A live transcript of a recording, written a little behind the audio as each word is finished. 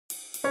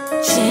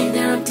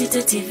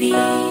JRMTITATV,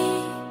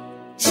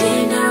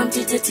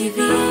 JRMTITATV,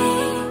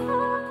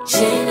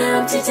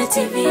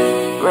 JRMTITATV,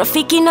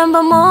 rafiki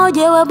namba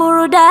moja wa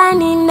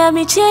burudani na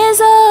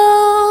michezo.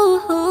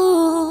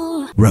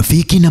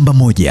 Rafiki namba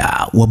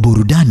moja wa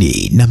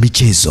burudani na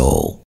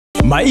michezo.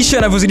 Maisha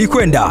yanavyozidi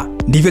kwenda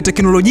ndivyo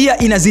teknolojia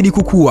inazidi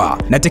kukua,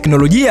 na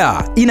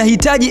teknolojia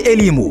inahitaji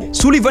elimu.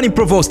 Sullivan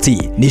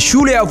Provosti ni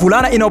shule ya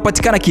wavulana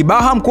inayopatikana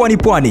Kibaha mkoani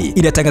Pwani.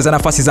 Inatangaza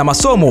nafasi za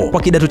masomo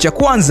kwa kidato cha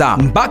kwanza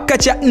mpaka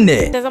cha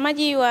 4.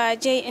 Mtazamaji wa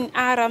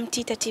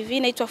JRMTITATV,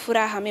 naitwa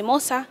Furaha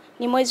Mimosa.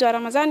 Ni mwezi wa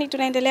Ramadhani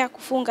tunaendelea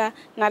kufunga,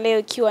 na leo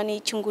ikiwa ni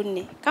chungu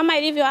 4. Kama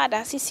ilivyo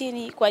ada, sisi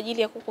ni kwa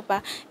ajili ya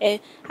kukupa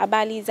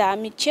habari za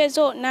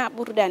michezo na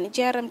burudani.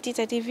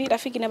 JRMTITATV,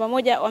 rafiki namba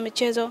moja wa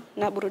michezo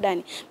na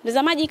burudani.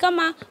 Mtazamaji,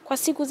 kama kwa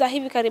siku za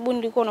hivi karibuni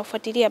ulikuwa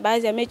unafuatilia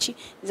baadhi ya mechi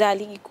za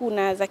ligi kuu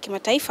na za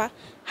kimataifa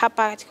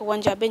hapa katika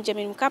uwanja wa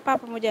Benjamin Mkapa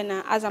pamoja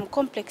na Azam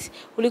Complex,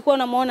 ulikuwa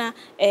unamuona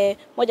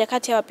moja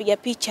kati ya wapiga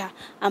picha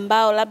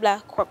ambao labda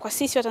kwa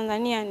sisi wa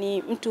Tanzania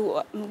ni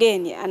mtu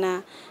mgeni,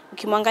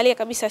 ukimwangalia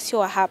kabisa sio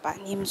wa hapa,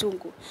 ni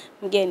mzungu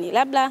mgeni.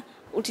 Labda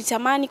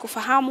utitamani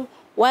kufahamu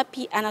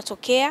wapi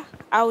anatokea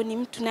au ni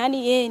mtu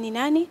nani, yeye ni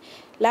nani.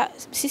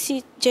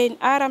 Sisi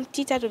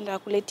JRMTITA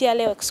tunakuletea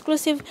leo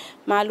exclusive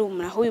maalum,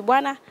 na huyu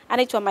bwana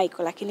anaitwa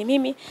Michael, lakini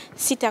mimi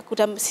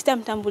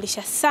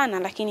sitamtambulisha sana,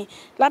 lakini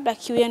labda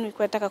kiu yenu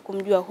iko nataka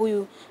kumjua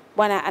huyu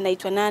bwana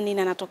anaitwa nani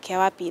na anatokea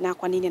wapi na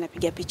kwa nini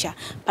anapiga picha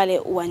pale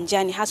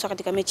uwanjani, hasa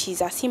katika mechi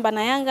za Simba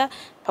na Yanga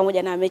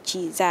pamoja na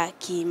mechi za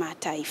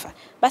kimataifa.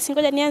 Basi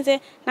ngoja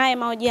nianze naye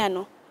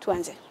mahojiano,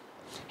 tuanze.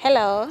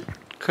 Hello.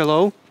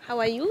 Hello.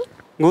 How are you?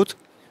 Good.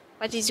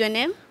 What is your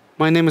name?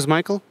 My name is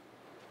Michael.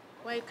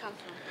 Where you come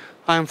from?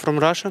 I am from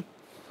Russia.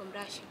 From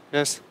Russia.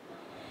 Yes.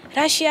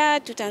 Russia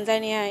to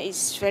Tanzania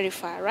is very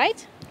far,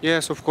 right?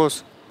 Yes, of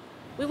course.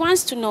 We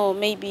want to know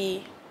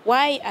maybe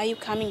why are you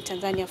coming to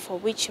Tanzania, for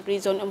which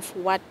reason and for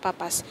what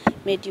purpose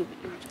made you be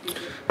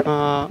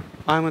here?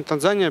 I'm in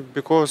Tanzania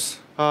because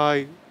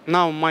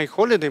now my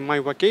holiday, my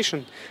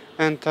vacation,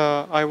 and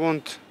I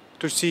want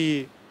to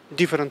see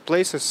different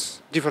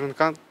places, different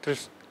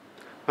countries,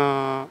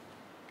 and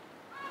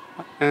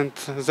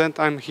then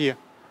I'm here.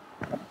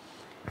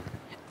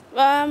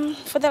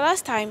 For the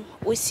last time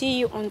we see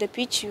you on the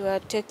pitch, you are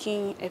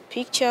taking a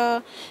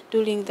picture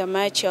during the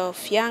match of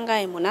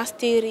Yanga and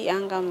Monastiri,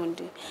 Yanga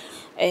and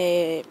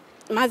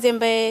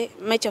Mazembe,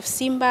 match of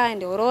Simba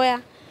and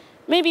Oroya.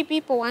 Maybe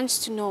people want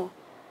to know,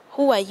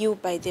 who are you,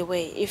 by the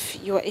way, if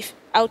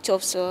out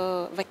of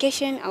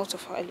vacation, out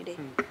of holiday?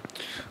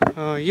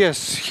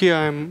 Yes,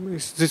 here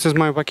this is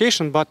my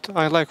vacation, but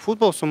I like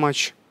football so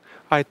much.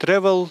 I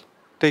travel,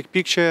 take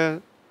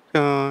picture,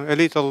 a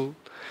little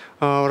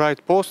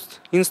write post,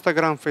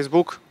 Instagram,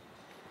 Facebook.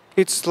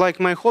 It's like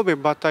my hobby,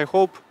 but I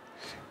hope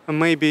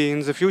maybe in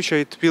the future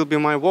it will be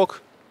my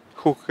work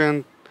who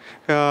can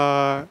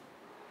help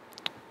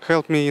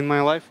me in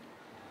my life.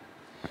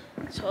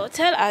 So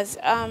tell us,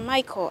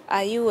 Michael,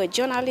 are you a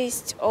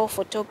journalist or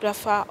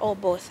photographer or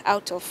both,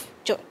 out of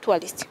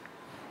tourist?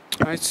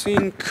 I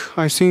think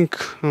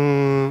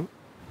I'm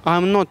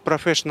not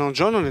professional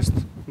journalist,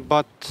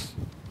 but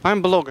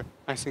I'm blogger.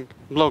 I think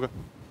blogger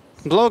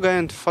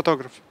and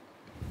photographer.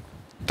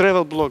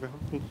 Travel blogger,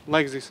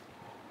 like this.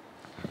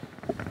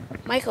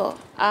 Michael,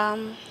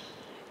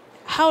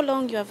 how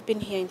long you have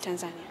been here in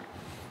Tanzania?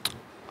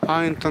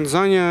 In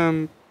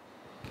Tanzania,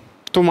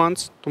 2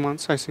 months,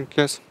 I think,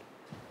 yes.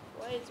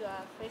 What is your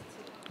first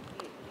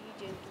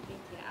region to be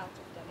here out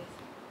of Dar es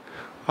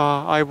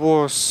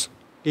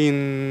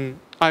Salaam?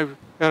 I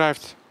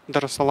arrived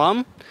Dar es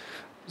Salaam.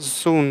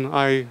 Soon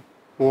I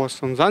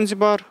was on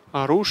Zanzibar,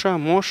 Arusha,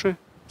 Moshi,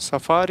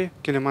 Safari,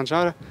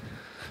 Kilimanjaro.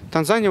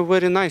 Tanzania,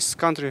 very nice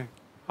country.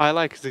 I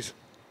like this.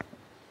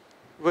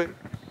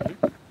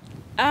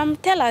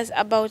 Tell us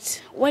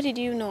about, what did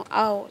you know?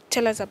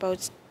 Tell us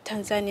about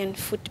Tanzanian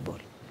football.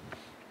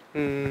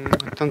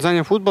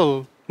 Tanzania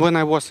football, when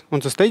I was on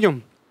the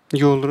stadium,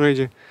 you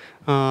already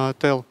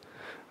tell,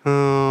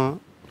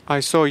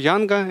 I saw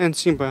Yanga and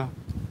Simba.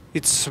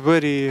 It's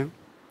very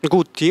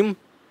good team,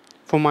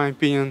 for my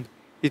opinion.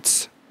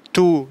 It's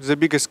the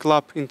biggest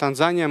club in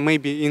Tanzania,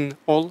 maybe in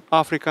all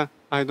Africa,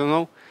 I don't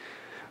know.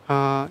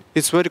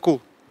 It's very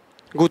cool.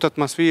 Good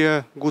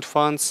atmosphere, good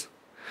fans.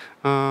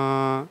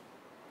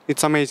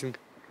 It's amazing.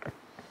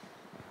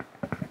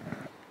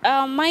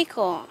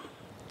 Michael,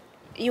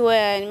 you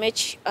were in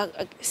match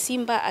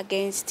Simba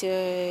against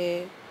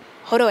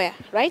Horoya,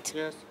 right?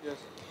 Yes.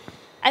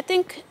 I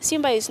think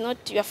Simba is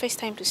not your first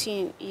time to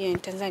see here in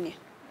Tanzania.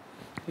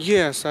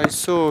 Yes, I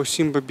saw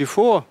Simba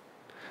before,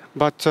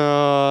 but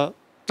I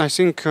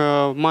think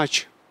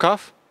match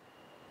CAF,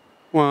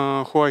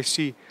 who I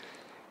see,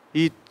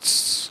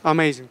 it's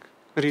amazing.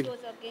 Really. It was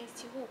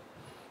against who?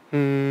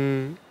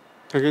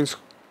 Against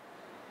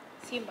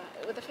Simba.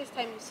 The first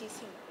time you see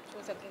Simba, it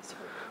was against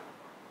who?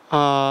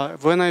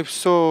 When I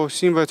saw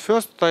Simba at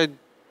first, I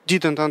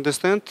didn't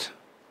understand.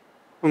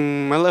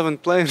 11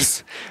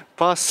 players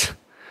pass,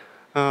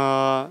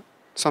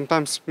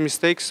 sometimes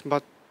mistakes,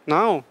 but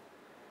now,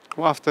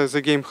 after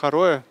the game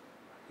Horoya,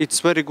 It's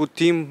very good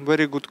team,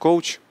 very good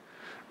coach,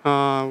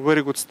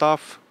 very good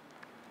staff,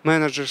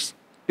 managers.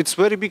 It's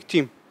very big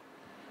team.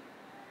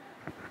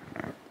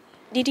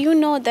 Did you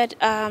know that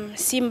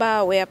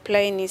Simba were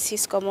playing in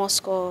CSKA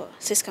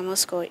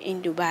Moscow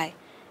in Dubai,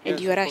 and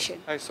Yes, you're of course,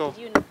 Russian? I saw.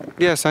 Did you know?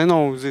 Yes, I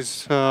know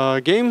this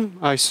game.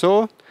 I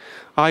saw.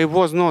 I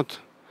was not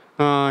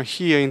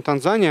here in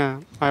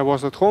Tanzania. I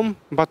was at home,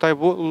 but I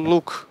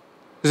look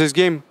this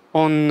game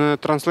on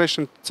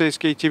translation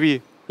CSKA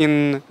TV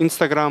in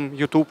Instagram,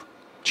 YouTube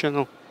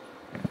channel.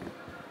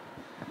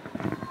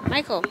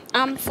 Michael,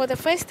 for the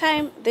first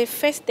time, the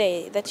first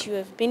day that you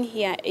have been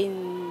here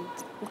in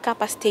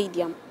Mkapa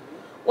Stadium,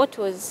 what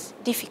was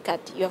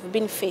difficult you have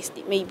been faced?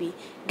 Maybe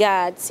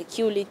guards,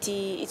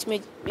 security, it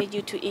made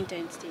you to enter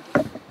in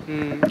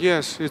stadium.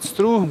 Yes, it's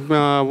true.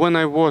 When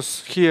I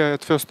was here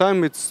at first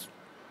time, it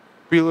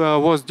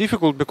was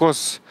difficult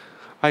because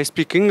I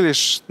speak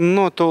English.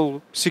 Not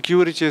all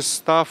security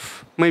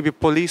staff, maybe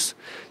police,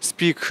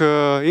 speak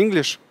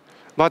English,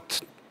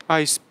 but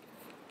I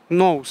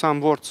know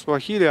some words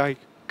Swahili. I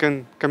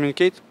can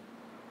communicate.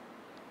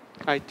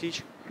 I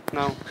teach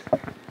now.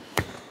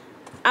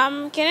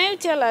 Can you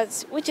tell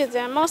us which is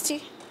the most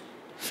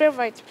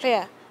favorite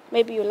player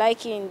maybe you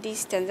like in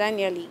this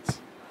Tanzania league?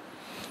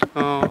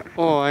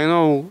 I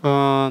know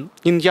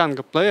in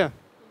Yanga player,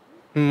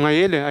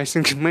 Mayele. I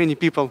think many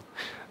people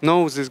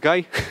know this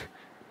guy.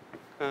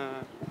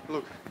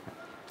 Look,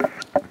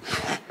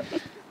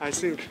 I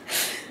think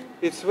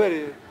it's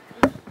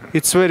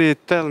very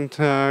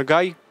talented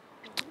guy,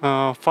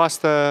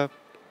 faster,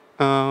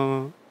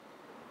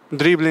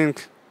 dribbling,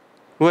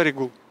 very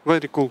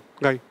cool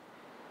guy.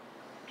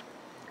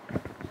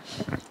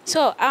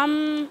 So,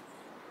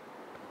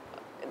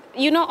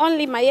 you know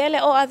only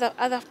Mayele or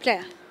other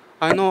player?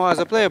 I know as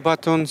a player,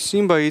 but on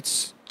Simba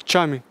it's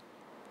Chama.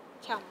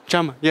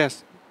 Chama,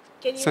 yes.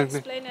 Can you Same thing.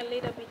 explain a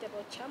little bit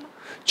about Chama?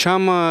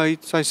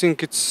 Chama, I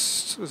think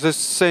it's the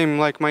same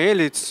like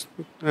Mayele. It's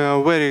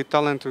a very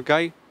talented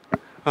guy.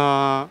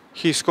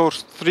 He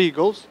scores 3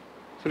 goals.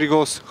 3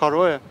 goals,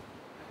 Haroya.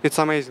 It's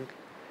amazing.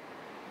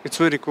 It's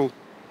very cool.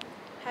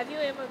 Have you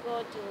ever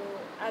go to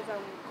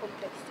Azam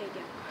Complex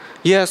Stadium?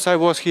 Yes, I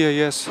was here,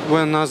 yes.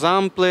 When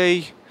Azam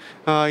play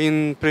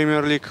in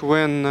Premier League,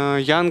 when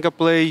Yanga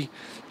play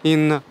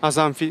in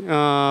Azam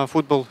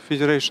Football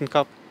Federation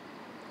Cup.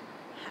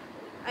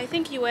 I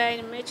think you were in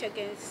a match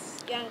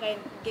against Yanga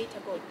and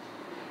Gator Gold.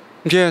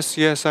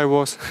 Yes, I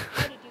was.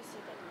 How did you see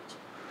that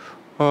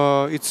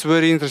match? It's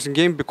very interesting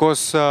game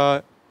because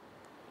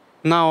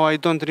now I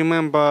don't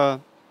remember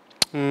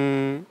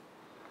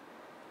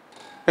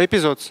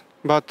episodes,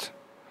 but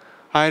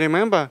I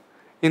remember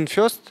in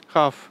first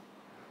half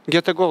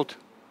get a goal,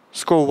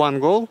 score 1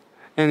 goal,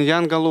 and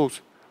Yanga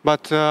lose.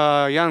 But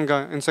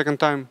Yanga in second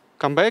time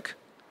come back.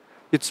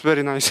 It's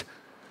very nice.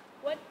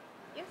 What?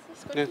 Yes,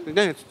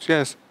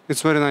 Yes,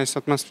 it's very nice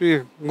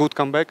atmosphere, good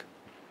comeback.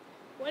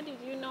 What did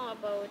you know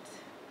about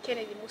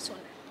Kennedy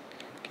Musonda?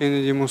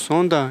 Kennedy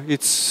Musonda,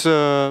 it's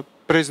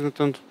president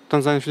of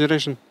Tanzania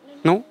Federation.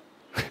 No?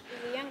 He's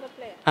a younger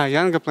player.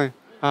 Younger player.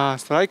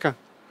 Striker.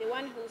 The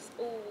one who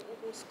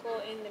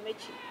scored in the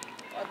match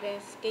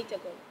against Gator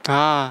Gold.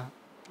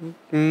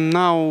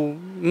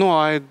 No,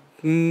 I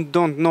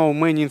don't know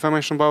many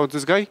information about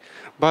this guy,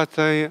 but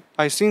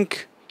I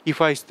think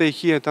if I stay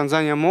here in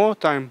Tanzania more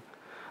time,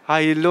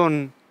 I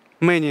learn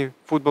many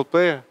football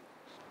player.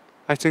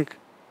 I think.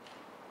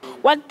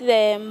 What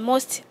the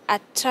most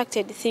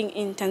attracted thing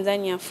in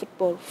Tanzania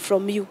football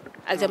from you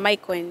as a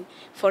Michael and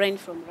foreign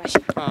from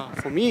Russia?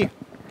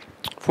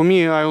 For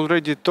me, I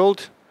already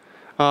told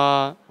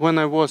when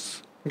I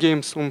was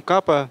games on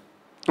Kappa,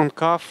 on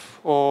CAF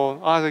or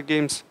other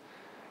games,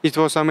 it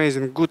was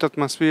amazing. Good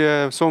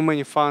atmosphere, so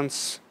many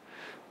fans,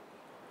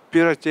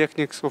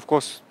 pyrotechnics, of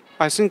course.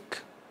 I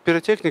think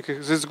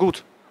pyrotechnics is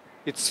good.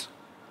 It's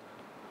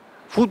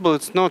football.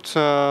 It's not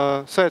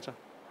theater.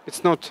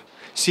 It's not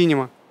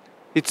cinema.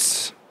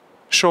 It's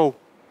show.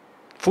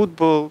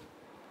 Football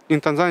in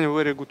Tanzania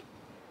very good.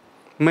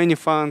 Many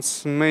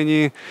fans,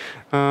 many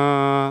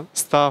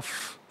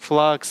stuff,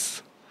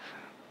 flags,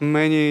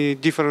 many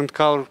different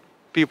color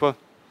people.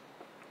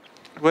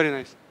 Very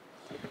nice.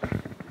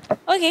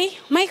 Okay,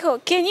 Michael,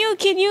 can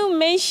you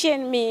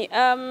mention me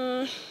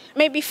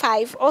maybe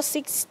 5 or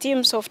 6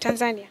 teams of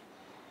Tanzania?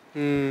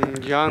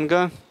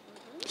 Yanga,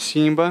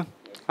 Simba,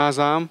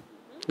 Azam,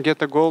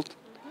 Get a Gold,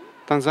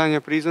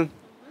 Tanzania Prison,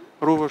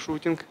 Ruva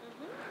Shooting.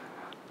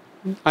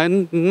 I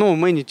know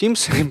many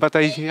teams, but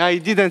I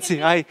didn't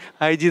see. I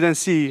didn't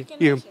see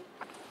him.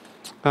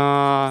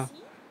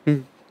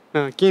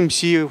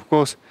 KMC, of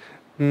course,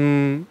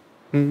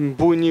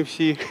 Buni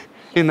FC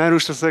in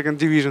Arusha second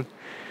division,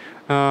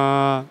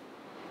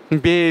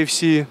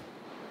 BFC,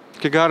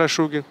 Kigara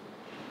Shugi.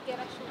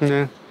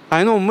 Yeah.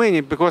 I know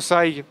many because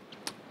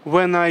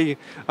when I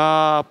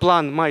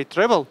plan my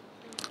travel,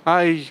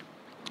 I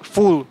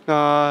full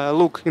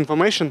look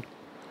information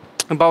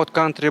about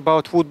country,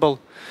 about football.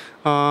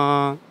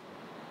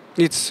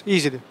 It's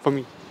easy for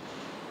me.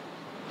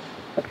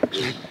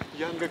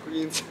 Younger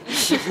Queens.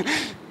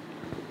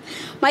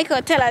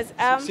 Michael, tell us.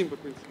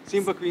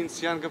 Simba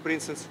Queens, Yanga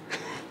Princess.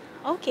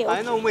 Okay.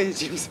 I know many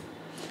teams.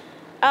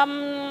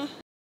 How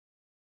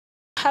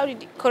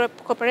did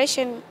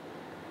cooperation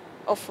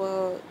of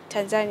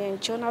Tanzanian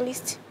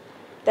journalists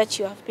that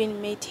you have been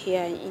made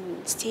here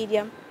in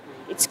stadium,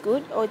 it's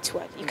good or it's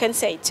what? You can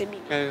say it to me.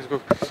 Yeah, it's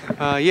good.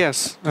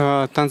 Yes,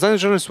 Tanzanian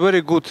journalists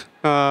very good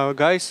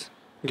guys,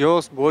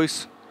 girls,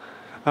 boys.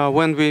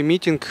 When we're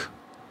meeting,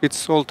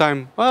 it's all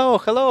time. Oh,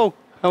 hello,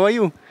 how are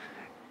you?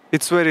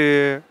 It's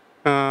very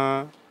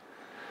how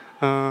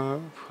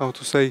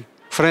to say,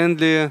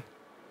 friendly,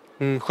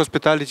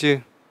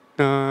 hospitality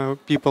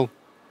people.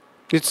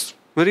 It's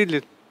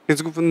really,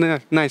 it's good,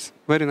 nice,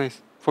 very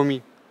nice for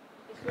me.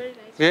 It's very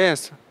nice.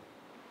 Yes,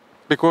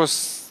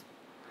 because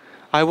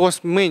I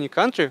was many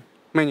country,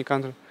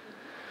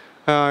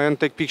 and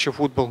take picture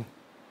football.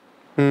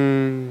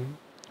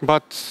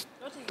 But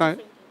What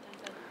is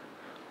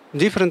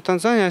different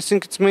Tanzania, I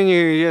think it's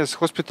many, yes,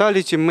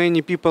 hospitality,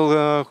 many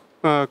people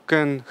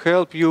can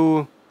help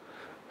you,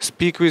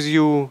 speak with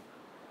you.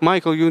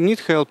 Michael, you need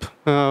help,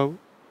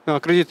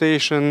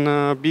 accreditation,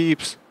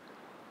 beeps,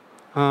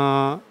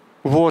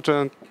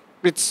 water.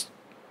 It's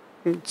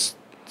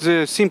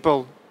the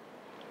simple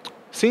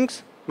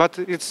things, but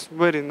it's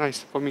very nice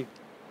for me.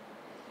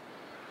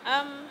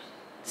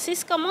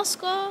 Cisco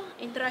Moscow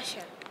in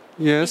Russia.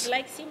 Yes, It's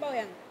like Simba or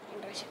Yanga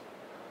in Russia.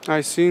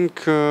 I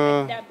think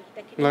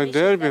like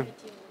derby.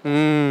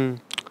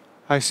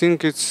 I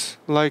think it's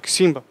like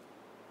Simba.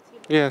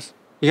 Yes,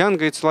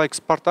 Yanga it's like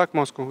Spartak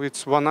Moscow.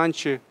 It's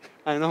Vananchi.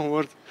 I know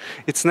word.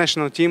 It's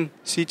national team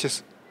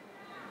cities.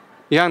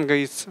 Yanga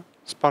is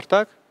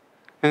Spartak,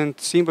 and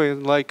Simba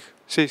is like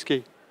CSK.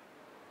 Have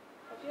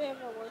you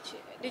ever watched?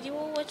 Did you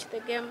watch the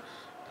game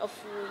of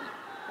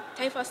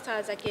Taifa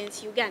Stars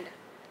against Uganda?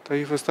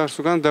 Taifa Stars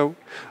Uganda.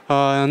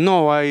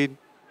 No, I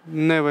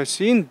never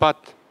seen.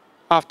 But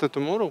after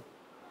tomorrow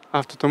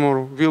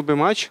will be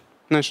match.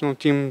 National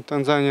team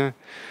Tanzania,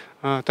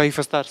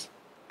 Taifa Stars,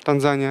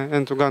 Tanzania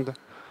and Uganda.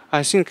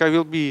 I think I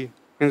will be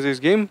in this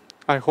game.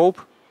 I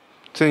hope.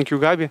 Thank you,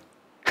 Gabi.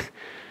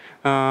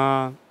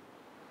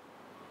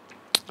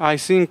 I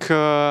think,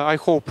 I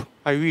hope,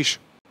 I wish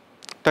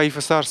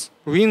Taifa Stars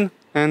win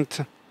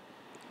and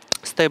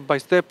step by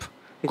step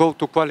go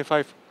to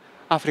qualify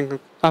African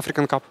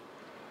Cup.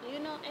 Do you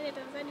know any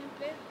Tanzanian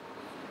player?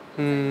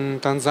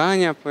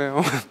 Tanzania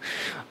player.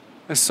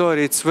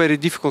 Sorry, it's very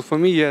difficult for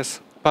me.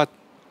 Yes, but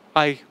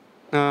I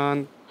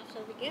After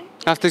the game?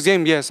 after the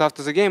game, yes,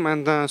 after the game,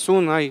 and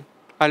soon I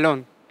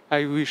learn.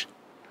 I wish.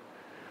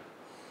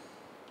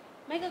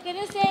 Michael, can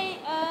you say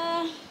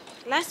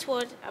last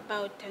word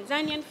about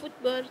Tanzanian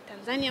Football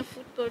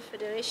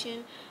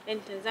Federation,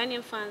 and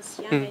Tanzanian fans,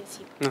 Yanga and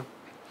Simba? No.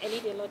 I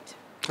need a lot.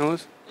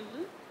 Yes.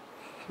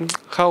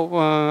 How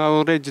I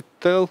already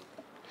tell,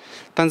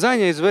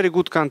 Tanzania is very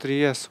good country.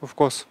 Yes, of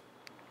course,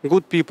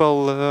 good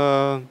people.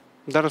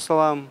 Dar es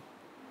Salaam,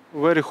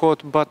 very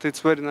hot, but it's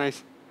very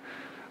nice.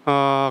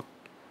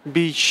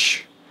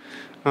 Beach,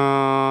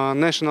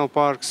 national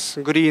parks,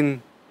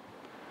 green,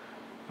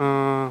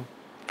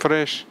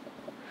 fresh.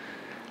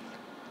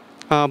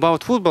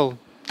 About football,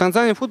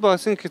 Tanzanian football, I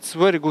think it's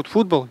very good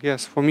football.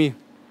 Yes, for me,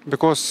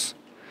 because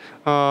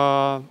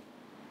I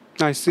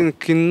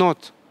think in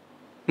not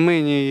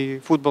many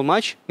football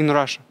match in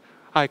Russia,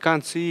 I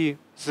can't see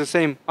the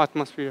same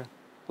atmosphere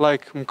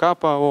like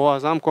Mkapa or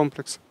Azam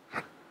complex.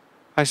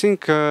 I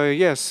think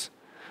yes,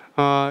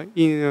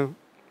 in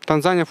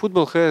Tanzania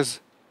football has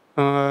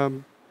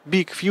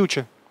big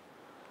future.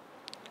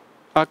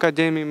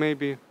 Academy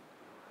maybe,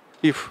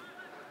 if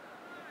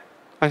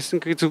I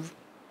think it's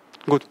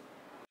good.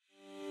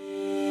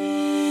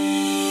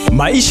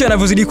 Maisha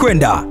yanavyozidi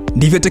kwenda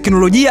ndivyo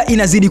teknolojia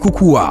inazidi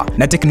kukua,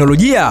 na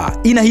teknolojia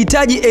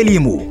inahitaji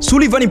elimu.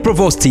 Sullivan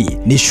Provosti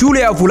ni shule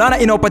ya wavulana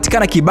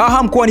inayopatikana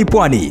Kibaha mkoani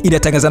Pwani.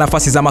 Inatangaza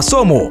nafasi za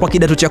masomo kwa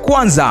kidato cha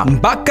kwanza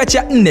mpaka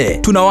cha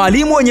 4. Tuna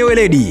walimu wenye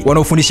weledi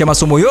wanaofundisha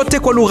masomo yote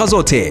kwa lugha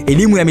zote.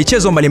 Elimu ya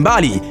michezo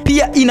mbalimbali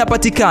pia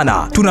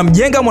inapatikana.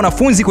 Tunamjenga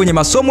mwanafunzi kwenye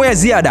masomo ya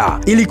ziada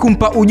ili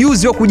kumpa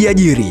ujuzi wa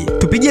kujiajiri.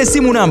 Tupigie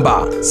simu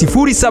namba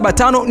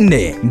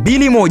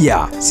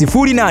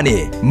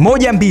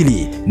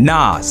 0754210812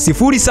 na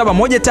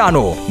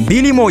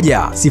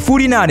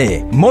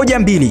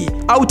 0715210812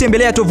 au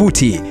tembelea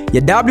tovuti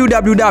ya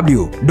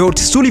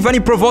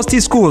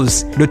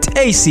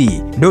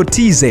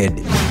www.sullivanprovostschools.ac.tz.